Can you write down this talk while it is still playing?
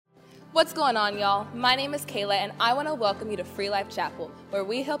What's going on, y'all? My name is Kayla, and I want to welcome you to Free Life Chapel, where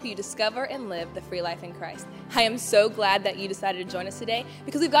we help you discover and live the free life in Christ. I am so glad that you decided to join us today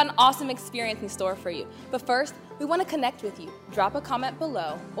because we've got an awesome experience in store for you. But first, we want to connect with you. Drop a comment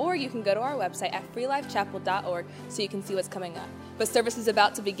below, or you can go to our website at freelifechapel.org so you can see what's coming up. But service is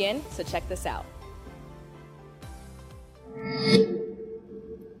about to begin, so check this out.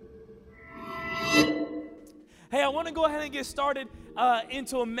 Hey, I want to go ahead and get started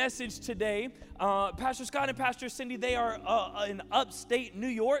into a message today. Pastor Scott and Pastor Cindy, they are in upstate New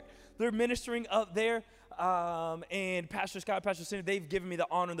York. They're ministering up there. And Pastor Scott, Pastor Cindy, they've given me the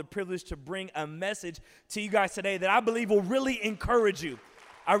honor and the privilege to bring a message to you guys today that I believe will really encourage you.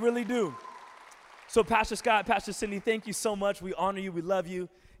 I really do. So Pastor Scott, Pastor Cindy, thank you so much. We honor you. We love you.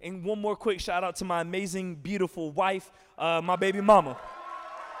 And one more quick shout out to my amazing, beautiful wife, my baby mama.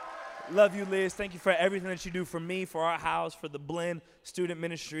 Love you, Liz. Thank you for everything that you do for me, for our house, for the Blend student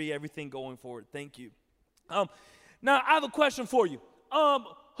ministry, everything going forward. Thank you. Now, I have a question for you.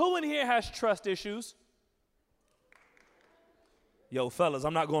 Who in here has trust issues? Yo, fellas,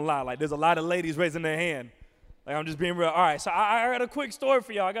 I'm not going to lie. Like, there's a lot of ladies raising their hand. Like, I'm just being real. All right, so I got a quick story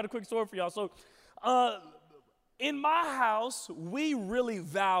for y'all. So, in my house, we really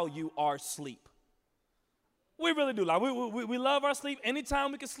value our sleep. We really do. Like we love our sleep.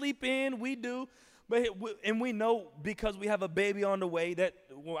 Anytime we can sleep in, we do. And we know because we have a baby on the way that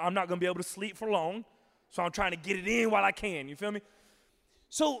I'm not going to be able to sleep for long. So I'm trying to get it in while I can. You feel me?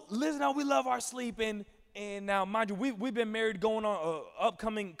 So listen, now we love our sleep. And now, mind you, we've been married going on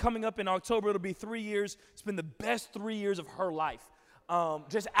coming up in October. It'll be 3 years. It's been the best 3 years of her life.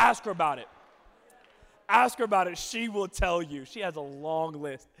 Just ask her about it. Ask her about it. She will tell you. She has a long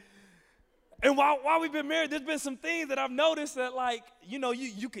list. And while we've been married, there's been some things that I've noticed that, like, you know,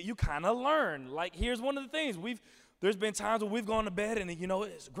 you kind of learn. Like, here's one of the things. There's been times where we've gone to bed and, you know,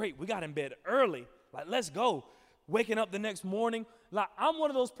 it's great. We got in bed early. Like, let's go. Waking up the next morning. Like, I'm one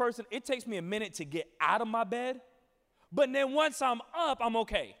of those person, it takes me a minute to get out of my bed. But then once I'm up, I'm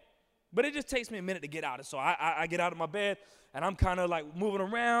okay. But it just takes me a minute to get out. So I get out of my bed, and I'm kind of, like, moving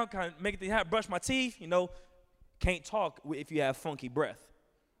around, kind of making things happen, brush my teeth. You know, can't talk if you have funky breath.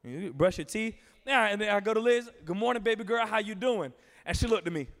 You brush your teeth. Yeah, and then I go to Liz. Good morning, baby girl. How you doing? And she looked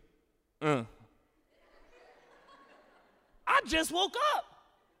at me. I just woke up.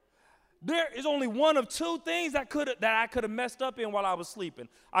 There is only one of two things that I could have messed up in while I was sleeping.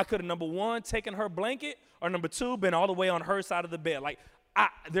 I could have, number one, taken her blanket, or number two, been all the way on her side of the bed. Like,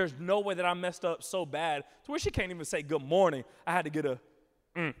 there's no way that I messed up so bad to where she can't even say good morning. I had to get a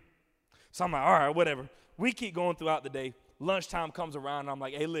So I'm like, all right, whatever. We keep going throughout the day. Lunchtime comes around, and I'm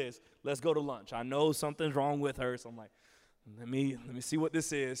like, hey, Liz, let's go to lunch. I know something's wrong with her, so I'm like, let me see what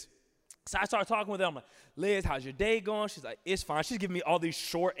this is. So I start talking with her. I'm like, Liz, how's your day going? She's like, it's fine. She's giving me all these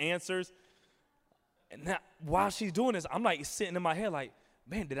short answers. And now, while she's doing this, I'm like sitting in my head like,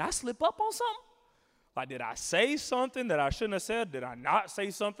 man, did I slip up on something? Like, did I say something that I shouldn't have said? Did I not say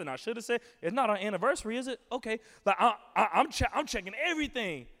something I should have said? It's not our anniversary, is it? Okay. Like, I'm checking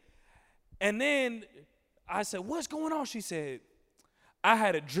everything. And then I said, what's going on? She said, I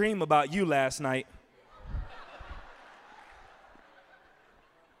had a dream about you last night.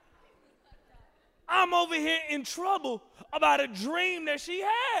 I'm over here in trouble about a dream that she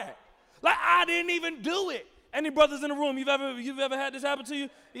had. Like, I didn't even do it. Any brothers in the room, you've ever had this happen to you?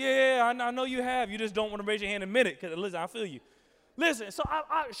 Yeah, I know you have. You just don't want to raise your hand and admit it, because, listen, I feel you. Listen, so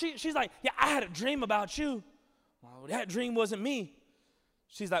she's like, yeah, I had a dream about you. Well, that dream wasn't me.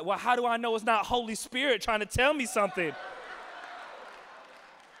 She's like, well, how do I know it's not Holy Spirit trying to tell me something?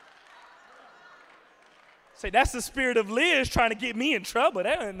 Say, that's the spirit of Liz trying to get me in trouble.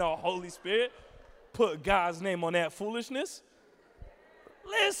 That ain't no Holy Spirit. Put God's name on that foolishness.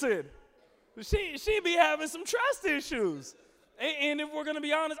 Listen, she be having some trust issues. And if we're going to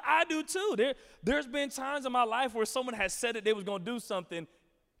be honest, I do too. There's been times in my life where someone has said that they was going to do something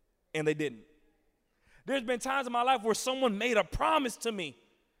and they didn't. There's been times in my life where someone made a promise to me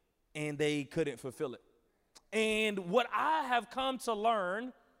and they couldn't fulfill it. And what I have come to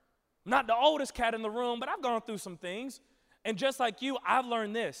learn, not the oldest cat in the room, but I've gone through some things. And just like you, I've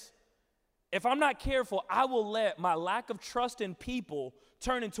learned this. If I'm not careful, I will let my lack of trust in people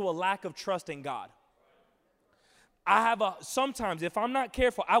turn into a lack of trust in God. Sometimes, if I'm not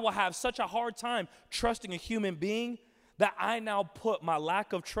careful, I will have such a hard time trusting a human being that I now put my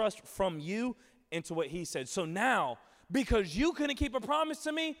lack of trust from you into what he said. So now, because you couldn't keep a promise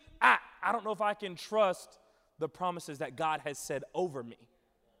to me, I don't know if I can trust the promises that God has said over me.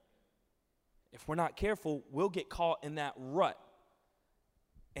 If we're not careful, we'll get caught in that rut,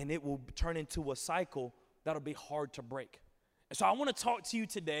 and it will turn into a cycle that'll be hard to break. And so I want to talk to you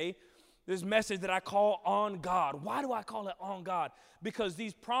today this message that I call On God. Why do I call it On God? Because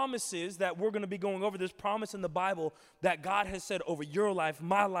these promises that we're going to be going over, this promise in the Bible that God has said over your life,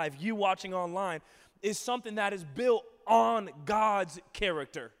 my life, you watching online, is something that is built on God's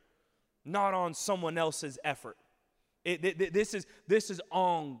character, not on someone else's effort. This is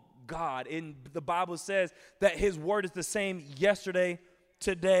on God. And the Bible says that his word is the same yesterday,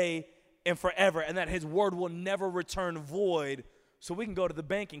 today, and forever, and that his word will never return void. So we can go to the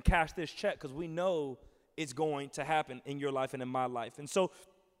bank and cash this check because we know it's going to happen in your life and in my life. And so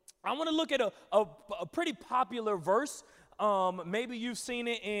I want to look at a pretty popular verse. Maybe you've seen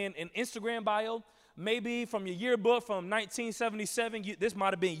it in an Instagram bio. Maybe from your yearbook from 1977, this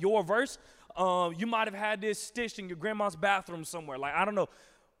might have been your verse. You might have had this stitched in your grandma's bathroom somewhere. Like, I don't know.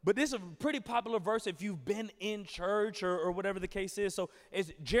 But this is a pretty popular verse if you've been in church or whatever the case is. So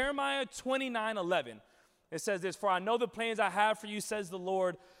it's Jeremiah 29:11. It says this, "For I know the plans I have for you, says the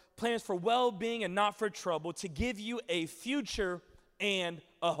Lord, plans for well-being and not for trouble, to give you a future and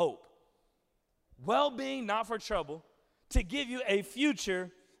a hope." Well-being, not for trouble, to give you a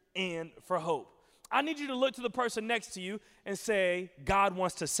future and for hope. I need you to look to the person next to you and say, God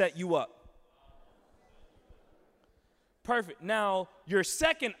wants to set you up. Perfect. Now, your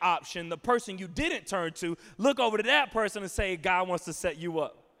second option, the person you didn't turn to, look over to that person and say, God wants to set you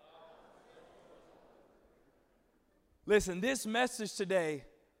up. Listen, this message today,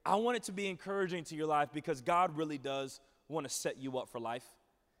 I want it to be encouraging to your life because God really does want to set you up for life.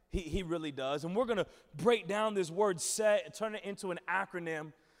 He really does. And we're going to break down this word set and turn it into an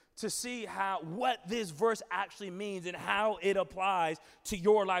acronym to see what this verse actually means and how it applies to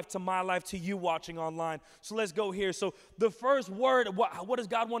your life, to my life, to you watching online. So let's go here. So the first word, what does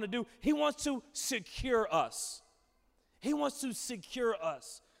God want to do? He wants to secure us. He wants to secure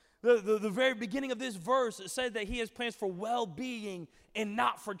us. The very beginning of this verse, it says that he has plans for well-being and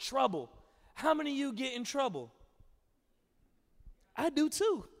not for trouble. How many of you get in trouble? I do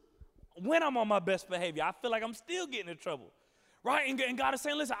too. When I'm on my best behavior, I feel like I'm still getting in trouble. Right? And God is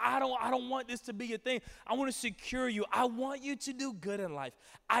saying, listen, I don't want this to be a thing. I want to secure you. I want you to do good in life.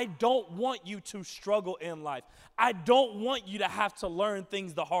 I don't want you to struggle in life. I don't want you to have to learn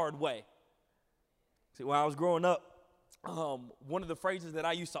things the hard way. See, when I was growing up, one of the phrases that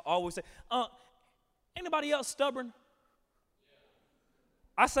I used to always say, anybody else stubborn?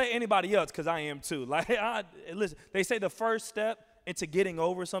 I say anybody else because I am too. Like, listen, they say the first step into getting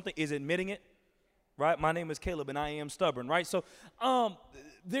over something is admitting it. Right? My name is Caleb, and I am stubborn, right? So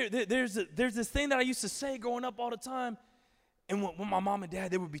there's this thing that I used to say growing up all the time, and when my mom and dad,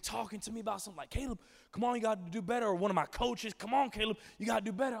 they would be talking to me about something like, Caleb, come on, you got to do better, or one of my coaches, come on, Caleb, you got to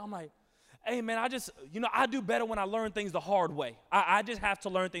do better. I'm like, hey, man, I do better when I learn things the hard way. I just have to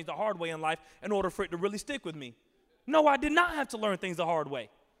learn things the hard way in life in order for it to really stick with me. No, I did not have to learn things the hard way.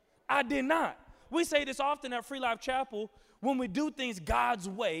 I did not. We say this often at Free Life Chapel. When we do things God's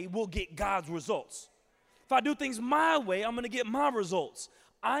way, we'll get God's results. If I do things my way, I'm going to get my results.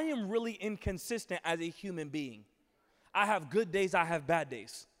 I am really inconsistent as a human being. I have good days, I have bad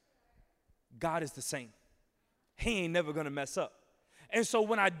days. God is the same. He ain't never going to mess up. And so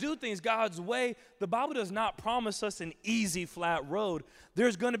when I do things God's way, the Bible does not promise us an easy, flat road.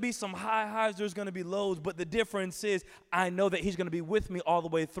 There's going to be some high highs, there's going to be lows, but the difference is I know that he's going to be with me all the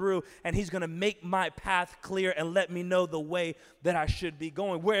way through, and he's going to make my path clear and let me know the way that I should be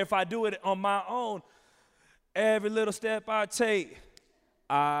going. Where if I do it on my own, every little step I take,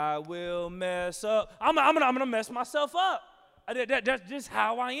 I will mess up. I'm gonna mess myself up. That's just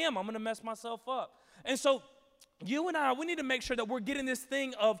how I am. I'm going to mess myself up. And so you and I, we need to make sure that we're getting this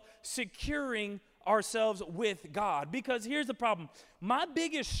thing of securing ourselves with God. Because here's the problem. My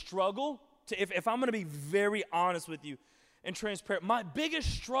biggest struggle, if I'm going to be very honest with you and transparent, my biggest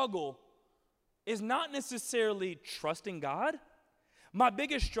struggle is not necessarily trusting God. My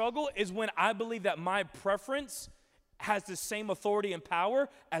biggest struggle is when I believe that my preference has the same authority and power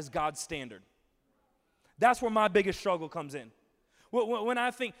as God's standard. That's where my biggest struggle comes in. When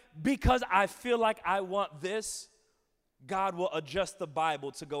I think, because I feel like I want this, God will adjust the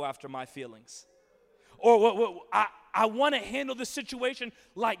Bible to go after my feelings. Or I want to handle the situation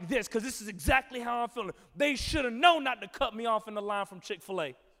like this because this is exactly how I'm feeling. They should have known not to cut me off in the line from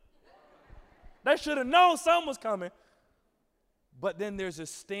Chick-fil-A. They should have known something was coming. But then there's a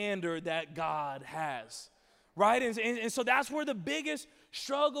standard that God has, right? And so that's where the biggest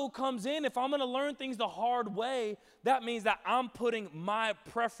struggle comes in. If I'm going to learn things the hard way, that means that I'm putting my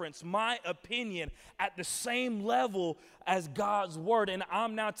preference, my opinion at the same level as God's word. And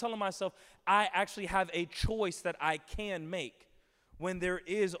I'm now telling myself I actually have a choice that I can make when there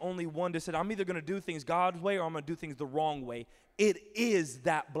is only one decision. I'm either going to do things God's way or I'm going to do things the wrong way it is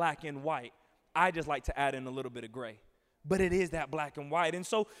that black and white. I just like to add in a little bit of gray. But it is that black and white. And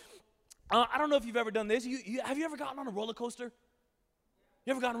so I don't know if you've ever done this. Have you ever gotten on a roller coaster?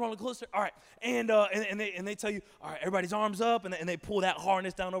 You ever gotten on a roller coaster? All right. And they tell you, all right, everybody's arms up, and they pull that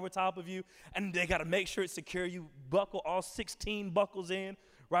harness down over top of you, and they got to make sure it's secure. You buckle all 16 buckles in,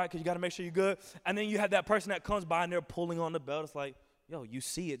 right, because you got to make sure you're good. And then you have that person that comes by, and they're pulling on the belt. It's like, yo, you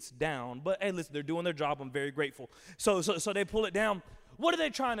see it's down. But, hey, listen, they're doing their job. I'm very grateful. So they pull it down. What are they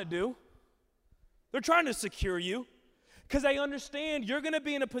trying to do? They're trying to secure you because they understand you're going to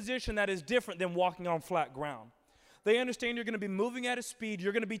be in a position that is different than walking on flat ground. They understand you're going to be moving at a speed.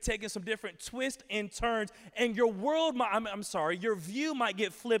 You're going to be taking some different twists and turns, and your world, your view might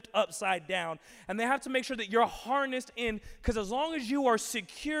get flipped upside down. And they have to make sure that you're harnessed in, because as long as you are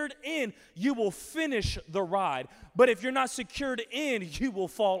secured in, you will finish the ride. But if you're not secured in, you will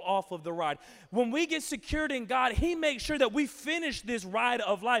fall off of the ride. When we get secured in God, He makes sure that we finish this ride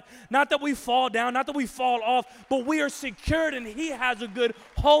of life. Not that we fall down, not that we fall off, but we are secured, and He has a good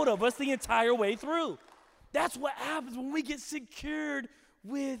hold of us the entire way through. That's what happens when we get secured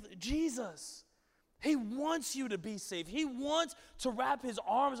with Jesus. He wants you to be safe. He wants to wrap His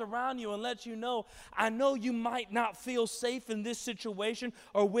arms around you and let you know, I know you might not feel safe in this situation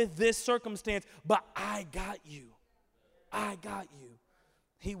or with this circumstance, but I got you. I got you.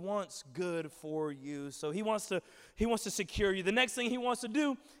 He wants good for you. So he wants to secure you. The next thing He wants to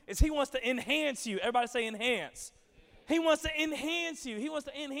do is He wants to enhance you. Everybody say enhance. He wants to enhance you. He wants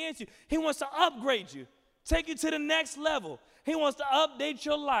to enhance you. He wants to upgrade you. Take you to the next level. He wants to update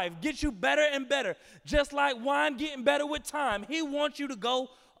your life, get you better and better. Just like wine getting better with time, He wants you to go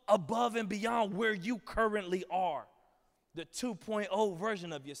above and beyond where you currently are, the 2.0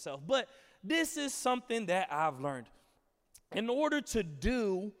 version of yourself. But this is something that I've learned. In order to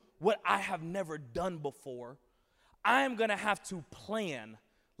do what I have never done before, I am going to have to plan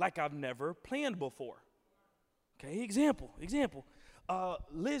like I've never planned before. Okay, example.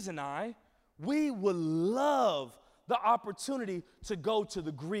 Liz and I, we would love the opportunity to go to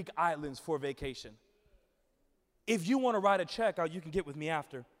the Greek islands for vacation. If you want to write a check out, you can get with me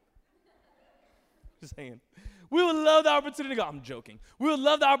after. Just saying. We would love the opportunity to go. I'm joking. We would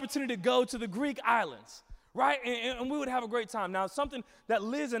love the opportunity to go to the Greek islands, right? And we would have a great time. Now, something that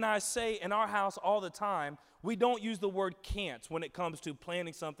Liz and I say in our house all the time, we don't use the word can't when it comes to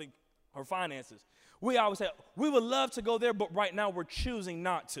planning something or finances. We always say, we would love to go there, but right now we're choosing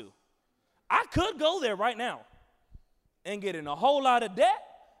not to. I could go there right now and get in a whole lot of debt,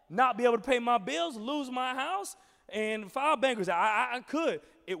 not be able to pay my bills, lose my house, and file bankruptcy. I could.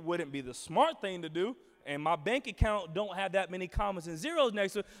 It wouldn't be the smart thing to do, and my bank account don't have that many commas and zeros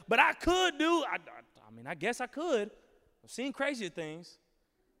next to it, but I could do. I guess I could. I've seen crazier things.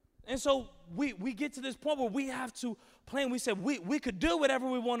 And so we get to this point where we have to plan. We said we could do whatever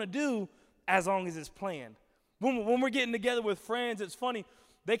we want to do as long as it's planned. When we're getting together with friends, it's funny.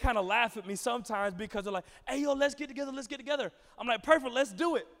 They kind of laugh at me sometimes because they're like, hey, yo, let's get together. I'm like, perfect, let's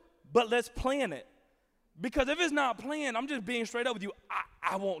do it, but let's plan it. Because if it's not planned, I'm just being straight up with you,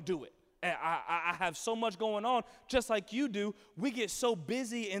 I won't do it. And I have so much going on, just like you do. We get so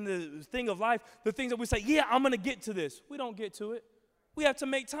busy in the thing of life, the things that we say, yeah, I'm going to get to this. We don't get to it. We have to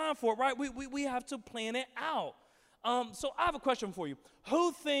make time for it, right? We have to plan it out. So I have a question for you.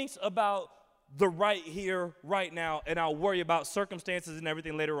 Who thinks about the right here, right now, and I'll worry about circumstances and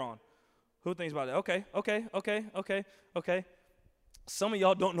everything later on? Who thinks about that? Okay. Some of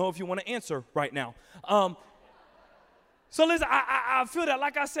y'all don't know if you want to answer right now. So listen, I feel that,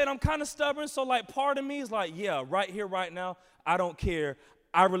 like I said, I'm kind of stubborn, so like part of me is like, yeah, right here, right now, I don't care.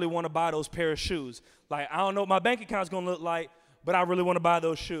 I really want to buy those pair of shoes. Like, I don't know what my bank account's going to look like, but I really want to buy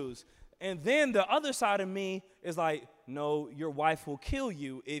those shoes. And then the other side of me is like, no, your wife will kill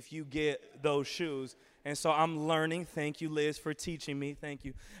you if you get those shoes. And so I'm learning. Thank you, Liz, for teaching me. Thank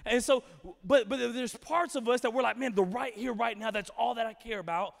you. And so, but there's parts of us that we're like, man, the right here, right now, that's all that I care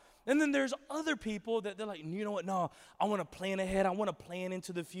about. And then there's other people that they're like, you know what? No, I want to plan ahead. I want to plan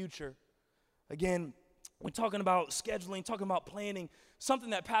into the future. Again, we're talking about scheduling, talking about planning.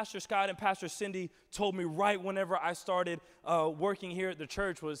 Something that Pastor Scott and Pastor Cindy told me right whenever I started working here at the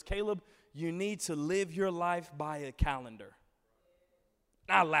church was, Caleb, you need to live your life by a calendar.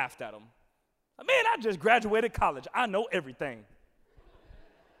 And I laughed at them. Man, I just graduated college. I know everything.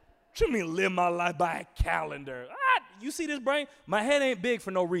 What you mean live my life by a calendar? You see this brain? My head ain't big for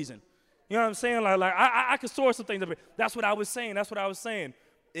no reason. You know what I'm saying? Like I could store some things up here. That's what I was saying.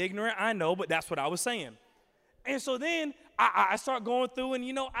 Ignorant, I know, but that's what I was saying. And so then I start going through,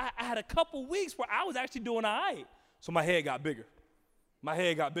 and, I had a couple weeks where I was actually doing all right. So my head got bigger.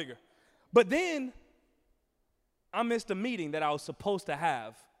 But then I missed a meeting that I was supposed to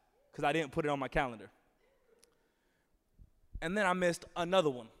have because I didn't put it on my calendar. And then I missed another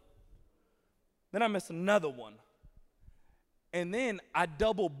one. Then I missed another one. And then I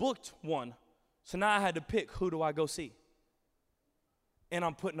double booked one. So now I had to pick, who do I go see? And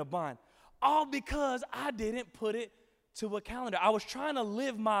I'm put in a bind. All because I didn't put it to a calendar. I was trying to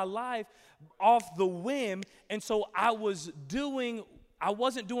live my life off the whim. And so I wasn't doing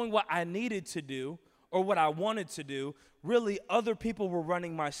what I needed to do or what I wanted to do. Really, other people were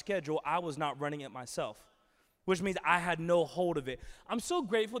running my schedule. I was not running it myself, which means I had no hold of it. I'm so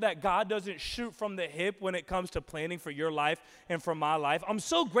grateful that God doesn't shoot from the hip when it comes to planning for your life and for my life. I'm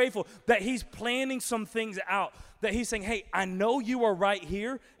so grateful that he's planning some things out, that he's saying, hey, I know you are right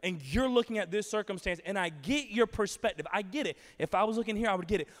here and you're looking at this circumstance and I get your perspective. I get it. If I was looking here, I would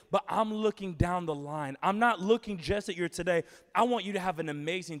get it. But I'm looking down the line. I'm not looking just at your today. I want you to have an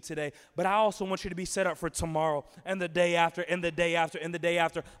amazing today, but I also want you to be set up for tomorrow and the day after and the day after and the day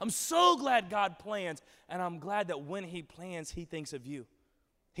after. I'm so glad God plans, and I'm glad that when he plans, he thinks of you.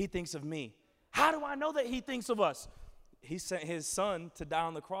 He thinks of me. How do I know that he thinks of us? He sent his son to die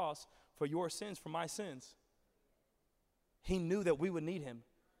on the cross for your sins, for my sins. He knew that we would need him.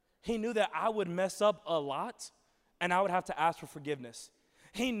 He knew that I would mess up a lot and I would have to ask for forgiveness.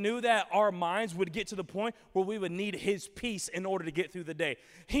 He knew that our minds would get to the point where we would need his peace in order to get through the day.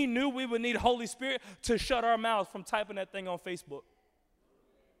 He knew we would need Holy Spirit to shut our mouths from typing that thing on Facebook.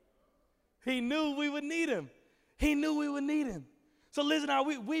 He knew we would need him. He knew we would need him. So Liz and I,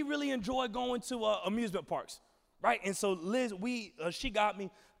 we really enjoy going to amusement parks, right? And so Liz, she got me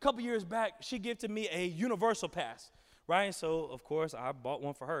a couple years back, she gifted me a Universal pass. Right, so of course I bought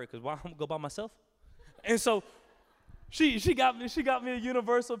one for her because why I'm gonna go by myself? And so she got me a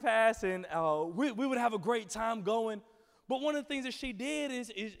Universal pass, and we would have a great time going. But one of the things that she did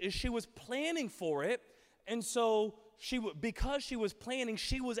is she was planning for it, and so because she was planning,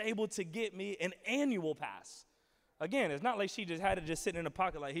 she was able to get me an annual pass. Again, it's not like she just had it just sitting in the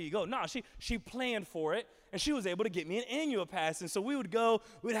pocket like, here you go. No, she planned for it, and she was able to get me an annual pass. And so we would go,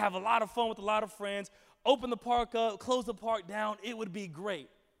 we'd have a lot of fun with a lot of friends. Open the park up, close the park down, it would be great.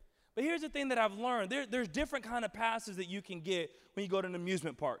 But here's the thing that I've learned. There's different kind of passes that you can get when you go to an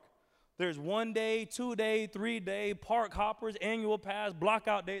amusement park. There's 1 day, 2 day, 3 day, park hoppers, annual pass, block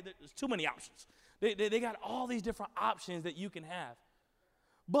out day. There's too many options. They got all these different options that you can have.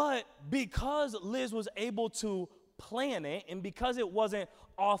 But because Liz was able to plan it and because it wasn't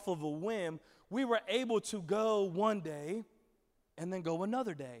off of a whim, we were able to go 1 day and then go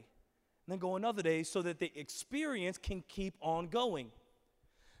another day. And then go another day so that the experience can keep on going.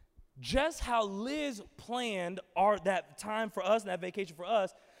 Just how Liz planned that time for us and that vacation for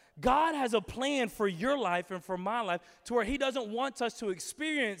us, God has a plan for your life and for my life to where he doesn't want us to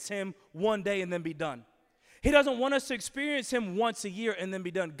experience him 1 day and then be done. He doesn't want us to experience him once a year and then be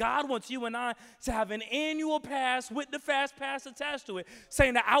done. God wants you and I to have an annual pass with the fast pass attached to it,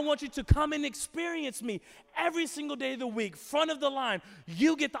 saying that I want you to come and experience me every single day of the week, front of the line.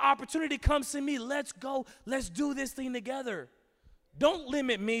 You get the opportunity to come see me. Let's go. Let's do this thing together. Don't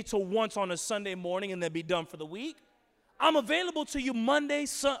limit me to once on a Sunday morning and then be done for the week. I'm available to you Monday,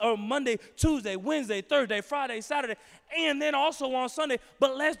 Tuesday, Wednesday, Thursday, Friday, Saturday, and then also on Sunday.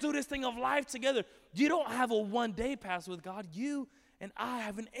 But let's do this thing of life together. You don't have a 1 day pass with God. You and I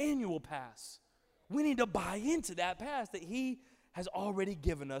have an annual pass. We need to buy into that pass that he has already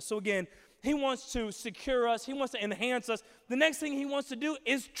given us. So again, he wants to secure us. He wants to enhance us. The next thing he wants to do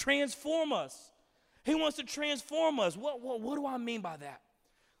is transform us. He wants to transform us. What do I mean by that?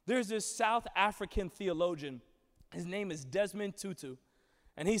 There's this South African theologian. His name is Desmond Tutu.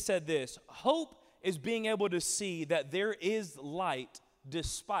 And he said this: hope is being able to see that there is light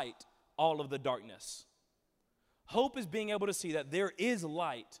despite all of the darkness. Hope is being able to see that there is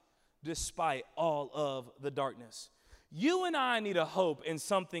light despite all of the darkness. You and I need a hope in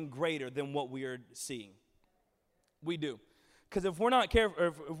something greater than what we are seeing. We do. Because if we're not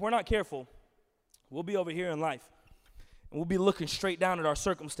careful, we'll be over here in life and we'll be looking straight down at our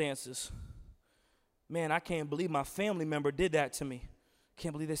circumstances. Man, I can't believe my family member did that to me.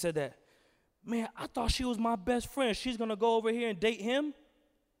 Can't believe they said that. Man, I thought she was my best friend. She's going to go over here and date him?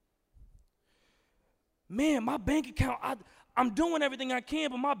 Man, my bank account, I'm doing everything I can,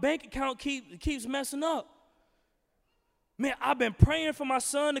 but my bank account keeps messing up. Man, I've been praying for my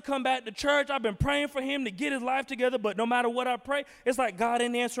son to come back to church. I've been praying for him to get his life together, but no matter what I pray, it's like God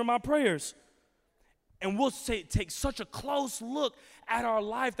ain't answering my prayers. And we'll take such a close look at our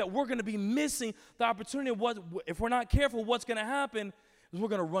life that we're going to be missing the opportunity of what, if we're not careful, what's going to happen is we're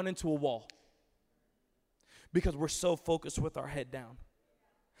going to run into a wall because we're so focused with our head down.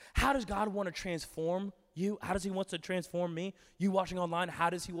 How does God want to transform you? How does he want to transform me? You watching online, how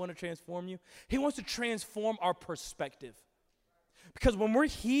does he want to transform you? He wants to transform our perspective. Because when we're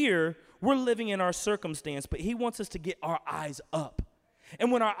here, we're living in our circumstance, but he wants us to get our eyes up.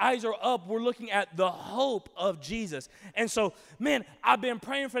 And when our eyes are up, we're looking at the hope of Jesus. And so, man, I've been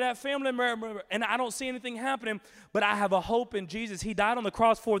praying for that family member, and I don't see anything happening, but I have a hope in Jesus. He died on the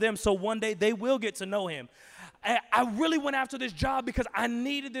cross for them, so one day they will get to know him. I really went after this job because I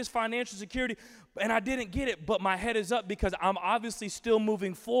needed this financial security, and I didn't get it, but my head is up because I'm obviously still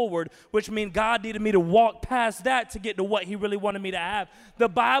moving forward, which means God needed me to walk past that to get to what he really wanted me to have. The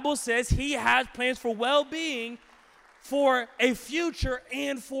Bible says he has plans for well-being, for a future,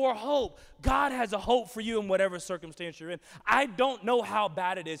 and for hope. God has a hope for you in whatever circumstance you're in. I don't know how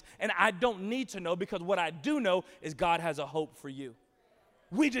bad it is, and I don't need to know, because what I do know is God has a hope for you.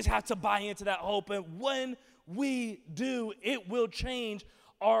 We just have to buy into that hope, and when we do, it will change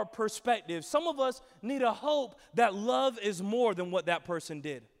our perspective. Some of us need a hope that love is more than what that person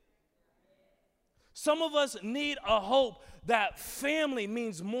did. Some of us need a hope that family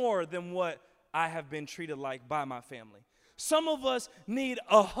means more than what I have been treated like by my family. Some of us need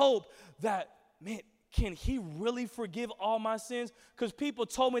a hope that, man, can he really forgive all my sins? Because people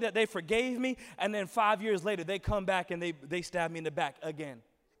told me that they forgave me, and then 5 years later, they come back and they stab me in the back again.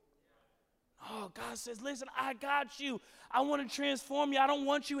 Oh, God says, listen, I got you. I want to transform you. I don't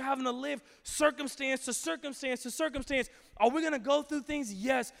want you having to live circumstance to circumstance to circumstance. Are we going to go through things?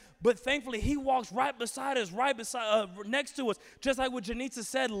 Yes. But thankfully, he walks right beside us, next to us, just like what Janitza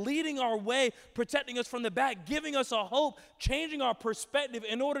said, leading our way, protecting us from the back, giving us a hope, changing our perspective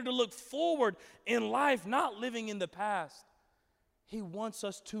in order to look forward in life, not living in the past. He wants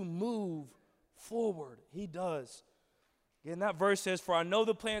us to move forward. He does. And that verse says, for I know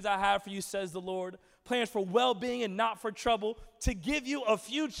the plans I have for you, says the Lord, plans for well-being and not for trouble, to give you a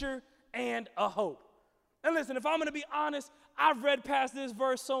future and a hope. And listen, if I'm going to be honest, I've read past this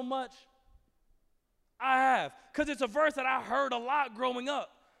verse so much. I have, because it's a verse that I heard a lot growing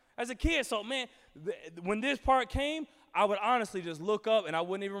up as a kid. So, man, when this part came, I would honestly just look up and I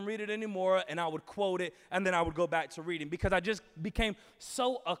wouldn't even read it anymore, and I would quote it, and then I would go back to reading because I just became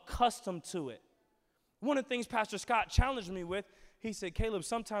so accustomed to it. One of the things Pastor Scott challenged me with, he said, Caleb,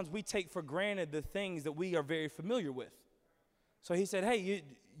 sometimes we take for granted the things that we are very familiar with. So he said, hey,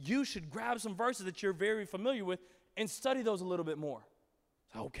 you should grab some verses that you're very familiar with and study those a little bit more.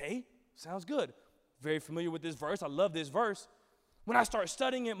 So, okay, sounds good. Very familiar with this verse. I love this verse. When I start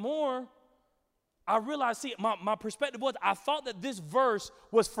studying it more, I realized, my perspective was, I thought that this verse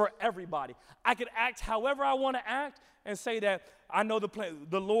was for everybody. I could act however I want to act and say that I know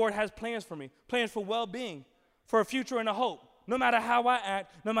the Lord has plans for me, plans for well-being, for a future and a hope. No matter how I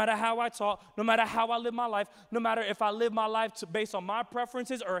act, no matter how I talk, no matter how I live my life, no matter if I live my life based on my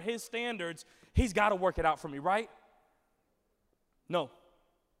preferences or his standards, he's got to work it out for me, right? No,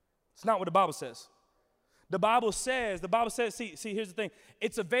 it's not what the Bible says. The Bible says, see, here's the thing.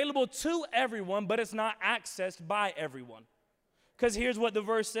 It's available to everyone, but it's not accessed by everyone. Because here's what the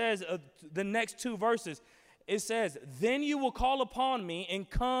verse says, the next two verses. It says, then you will call upon me and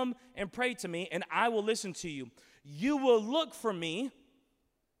come and pray to me, and I will listen to you. You will look for me.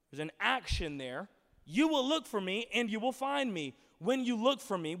 There's an action there. You will look for me, and you will find me when you look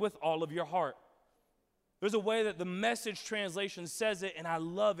for me with all of your heart. There's a way that the Message translation says it, and I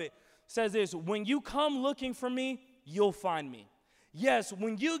love it. It says this, when you come looking for me, you'll find me. Yes,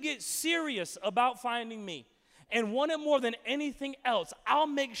 when you get serious about finding me and want it more than anything else, I'll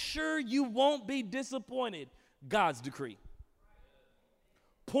make sure you won't be disappointed. God's decree.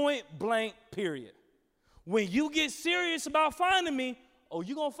 Point blank, period. When you get serious about finding me, oh,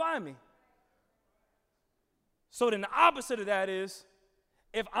 you're going to find me. So then the opposite of that is,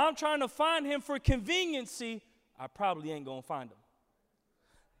 if I'm trying to find him for conveniency, I probably ain't going to find him.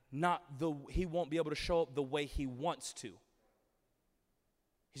 He won't be able to show up the way he wants to.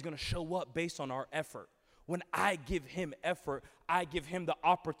 He's going to show up based on our effort. When I give him effort, I give him the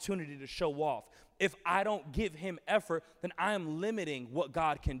opportunity to show off. If I don't give him effort, then I am limiting what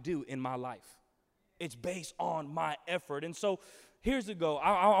God can do in my life. It's based on my effort. And so here's the go.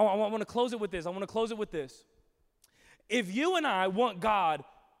 I want to close it with this. If you and I want God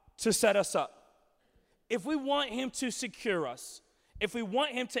to set us up, if we want him to secure us, if we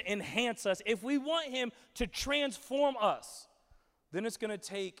want him to enhance us, if we want him to transform us, then it's going to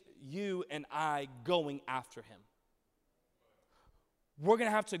take you and I going after him. We're going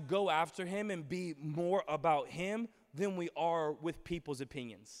to have to go after him and be more about him than we are with people's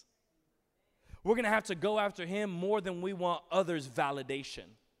opinions. We're going to have to go after him more than we want others' validation.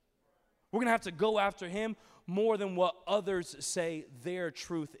 We're going to have to go after him more than what others say their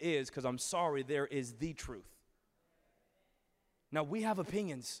truth is, because I'm sorry, there is the truth. Now, we have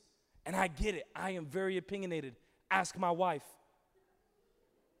opinions, and I get it. I am very opinionated. Ask my wife.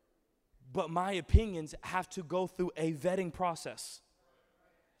 But my opinions have to go through a vetting process.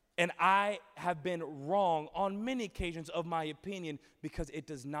 And I have been wrong on many occasions of my opinion because it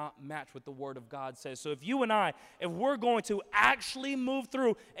does not match what the Word of God says. So if you and I, if we're going to actually move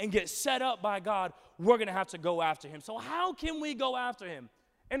through and get set up by God, we're going to have to go after Him. So how can we go after Him?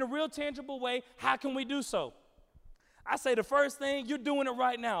 In a real tangible way, how can we do so? I say the first thing, you're doing it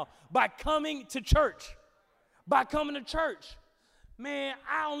right now by coming to church. By coming to church. Man,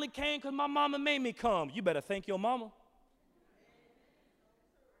 I only came because my mama made me come. You better thank your mama.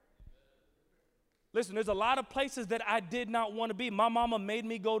 Listen, there's a lot of places that I did not want to be. My mama made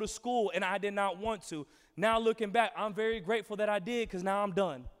me go to school, and I did not want to. Now, looking back, I'm very grateful that I did because now I'm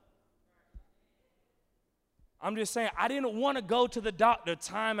done. I'm just saying, I didn't want to go to the doctor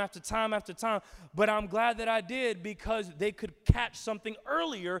time after time after time, but I'm glad that I did because they could catch something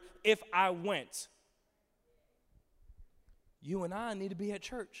earlier if I went. You and I need to be at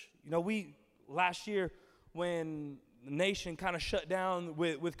church. You know, last year when the nation kind of shut down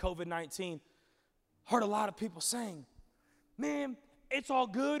with COVID-19, heard a lot of people saying, man, it's all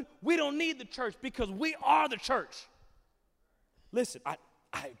good. We don't need the church because we are the church. Listen, I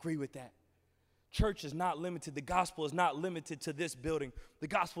agree with that. Church is not limited. The gospel is not limited to this building. The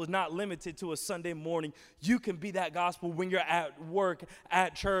gospel is not limited to a Sunday morning. You can be that gospel when you're at work,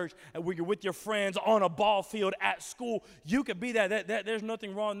 at church, and when you're with your friends, on a ball field, at school. You can be that. There's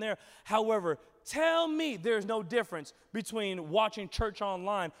nothing wrong there. However, tell me there's no difference between watching church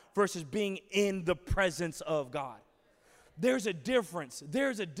online versus being in the presence of God. There's a difference.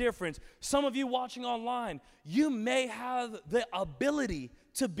 There's a difference. Some of you watching online, you may have the ability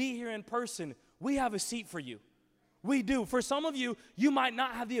to be here in person. We have a seat for you. We do. For some of you, you might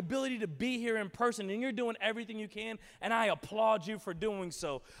not have the ability to be here in person, and you're doing everything you can, and I applaud you for doing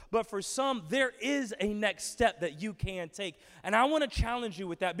so. But for some, there is a next step that you can take, and I want to challenge you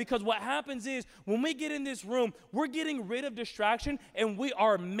with that, because what happens is when we get in this room, we're getting rid of distraction, and we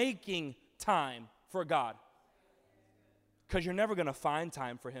are making time for God, because you're never going to find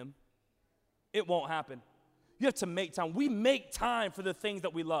time for Him. It won't happen. You have to make time. We make time for the things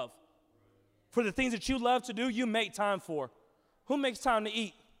that we love. For the things that you love to do, you make time for. Who makes time to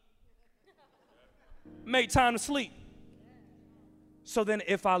eat? Make time to sleep. So then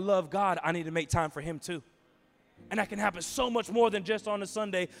if I love God, I need to make time for Him too. And that can happen so much more than just on a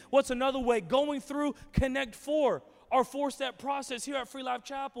Sunday. What's another way? Going through Connect 4, our 4-step process here at Free Life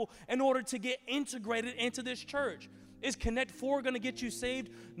Chapel in order to get integrated into this church. Is Connect 4 going to get you saved?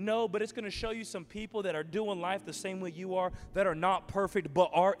 No, but it's going to show you some people that are doing life the same way you are, that are not perfect,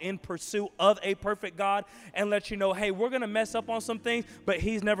 but are in pursuit of a perfect God, and let you know, hey, we're going to mess up on some things, but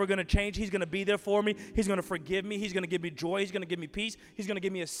He's never going to change. He's going to be there for me. He's going to forgive me. He's going to give me joy. He's going to give me peace. He's going to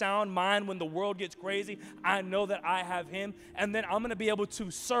give me a sound mind when the world gets crazy. I know that I have Him, and then I'm going to be able to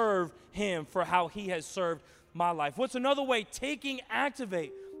serve Him for how He has served my life. What's another way? Taking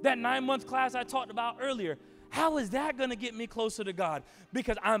Activate, that 9-month class I talked about earlier. How is that going to get me closer to God?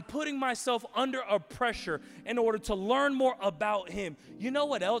 Because I'm putting myself under a pressure in order to learn more about Him. You know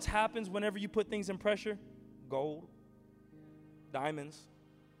what else happens whenever you put things in pressure? Gold, diamonds,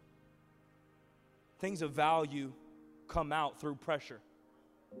 things of value come out through pressure.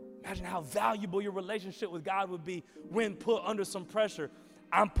 Imagine how valuable your relationship with God would be when put under some pressure.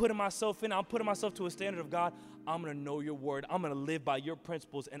 I'm putting myself to a standard of God. I'm going to know your word. I'm going to live by your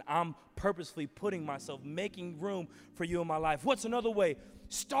principles, and I'm purposefully putting myself, making room for you in my life. What's another way?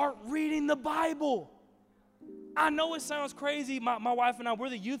 Start reading the Bible. I know it sounds crazy. My wife and I, we're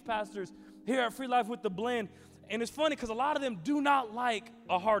the youth pastors here at Free Life with the Blend, and it's funny because a lot of them do not like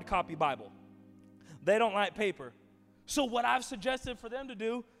a hard copy Bible. They don't like paper. So what I've suggested for them to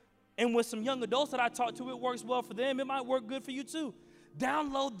do, and with some young adults that I talk to, it works well for them. It might work good for you too.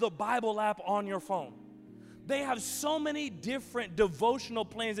 Download the Bible app on your phone. They have so many different devotional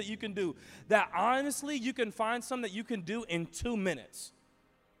plans that you can do that honestly you can find some that you can do in 2 minutes.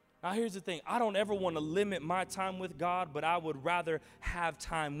 Now here's the thing. I don't ever want to limit my time with God, but I would rather have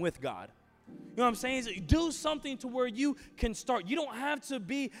time with God. You know what I'm saying? Do something to where you can start. You don't have to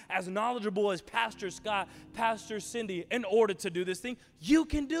be as knowledgeable as Pastor Scott, Pastor Cindy in order to do this thing. You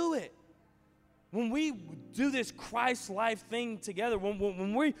can do it. when we do this Christ life thing together,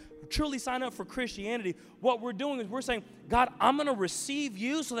 when we truly sign up for Christianity, what we're doing is we're saying, God, I'm going to receive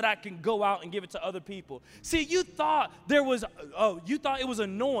you so that I can go out and give it to other people. See, you thought it was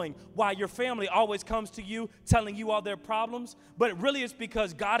annoying why your family always comes to you telling you all their problems, but really it's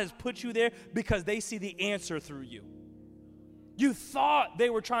because God has put you there because they see the answer through you. You thought they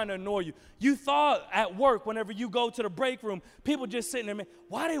were trying to annoy you. You thought at work, whenever you go to the break room, people just sitting there, man,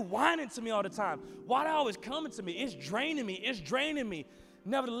 why are they whining to me all the time? Why are they always coming to me? It's draining me. It's draining me.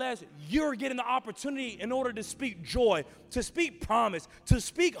 Nevertheless, you're getting the opportunity in order to speak joy, to speak promise, to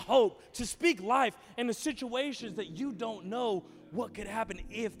speak hope, to speak life in the situations that you don't know what could happen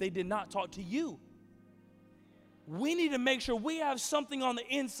if they did not talk to you. We need to make sure we have something on the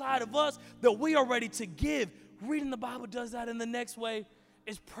inside of us that we are ready to give. Reading the Bible does that, and the next way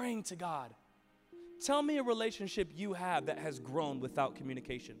is praying to God. Tell me a relationship you have that has grown without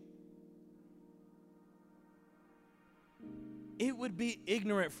communication. It would be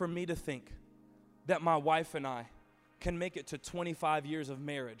ignorant for me to think that my wife and I can make it to 25 years of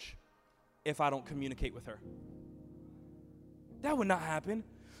marriage if I don't communicate with her. That would not happen.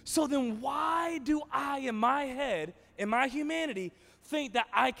 So then why do I, in my head, in my humanity, think that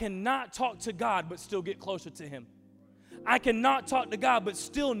I cannot talk to God but still get closer to him? I cannot talk to God but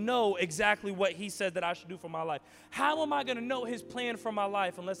still know exactly what he said that I should do for my life. How am I going to know his plan for my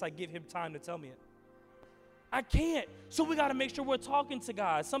life unless I give him time to tell me it? I can't. So we got to make sure we're talking to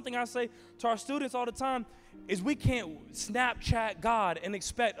God. Something I say to our students all the time is we can't Snapchat God and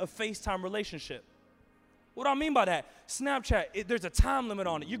expect a FaceTime relationship. What do I mean by that? Snapchat, there's a time limit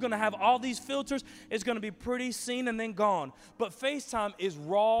on it. You're going to have all these filters. It's going to be pretty, seen, and then gone. But FaceTime is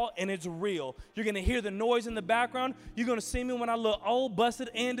raw and it's real. You're going to hear the noise in the background. You're going to see me when I look old, busted,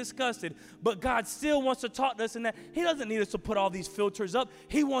 and disgusted. But God still wants to talk to us in that. He doesn't need us to put all these filters up.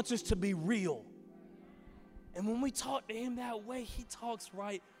 He wants us to be real. And when we talk to him that way, he talks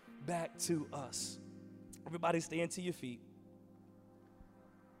right back to us. Everybody stand to your feet.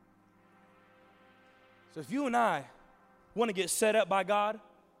 So if you and I want to get set up by God,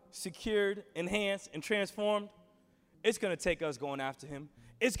 secured, enhanced, and transformed, it's going to take us going after him.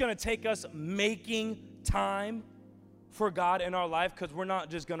 It's going to take us making time for God in our life, because we're not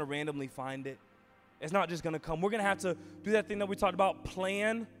just going to randomly find it. It's not just going to come. We're going to have to do that thing that we talked about,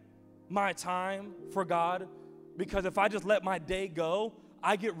 plan my time for God, because if I just let my day go,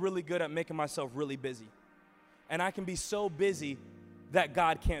 I get really good at making myself really busy. And I can be so busy that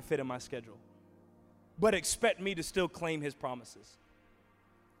God can't fit in my schedule, but expect me to still claim his promises.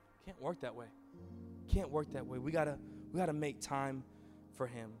 Can't work that way. Can't work that way. We gotta make time for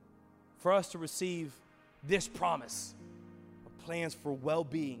him. For us to receive this promise of plans for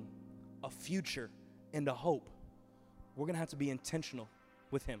well-being, a future, and a hope, we're gonna have to be intentional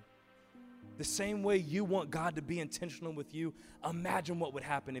with him. The same way you want God to be intentional with you, imagine what would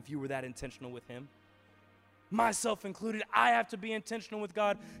happen if you were that intentional with him. Myself included, I have to be intentional with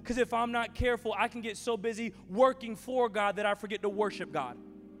God, because if I'm not careful, I can get so busy working for God that I forget to worship God.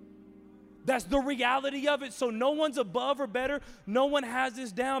 That's the reality of it. So no one's above or better. No one has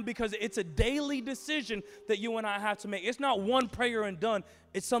this down, because it's a daily decision that you and I have to make. It's not one prayer and done.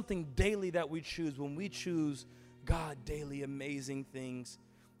 It's something daily that we choose. When we choose God daily, amazing things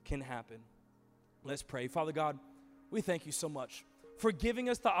can happen. Let's pray. Father God, we thank you so much for giving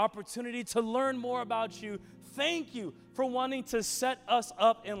us the opportunity to learn more about you. Thank you for wanting to set us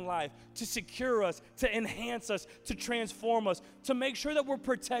up in life, to secure us, to enhance us, to transform us, to make sure that we're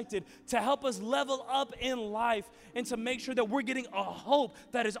protected, to help us level up in life, and to make sure that we're getting a hope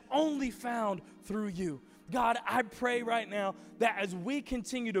that is only found through you. God, I pray right now that as we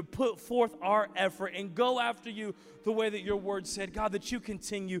continue to put forth our effort and go after you the way that your word said, God, that you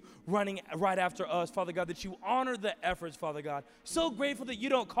continue running right after us, Father God, that you honor the efforts, Father God. So grateful that you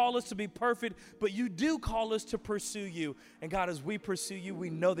don't call us to be perfect, but you do call us to pursue you. And God, as we pursue you, we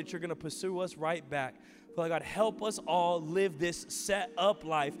know that you're going to pursue us right back. Father God, help us all live this set up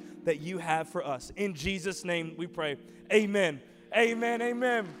life that you have for us. In Jesus' name we pray. Amen. Amen.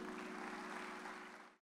 Amen.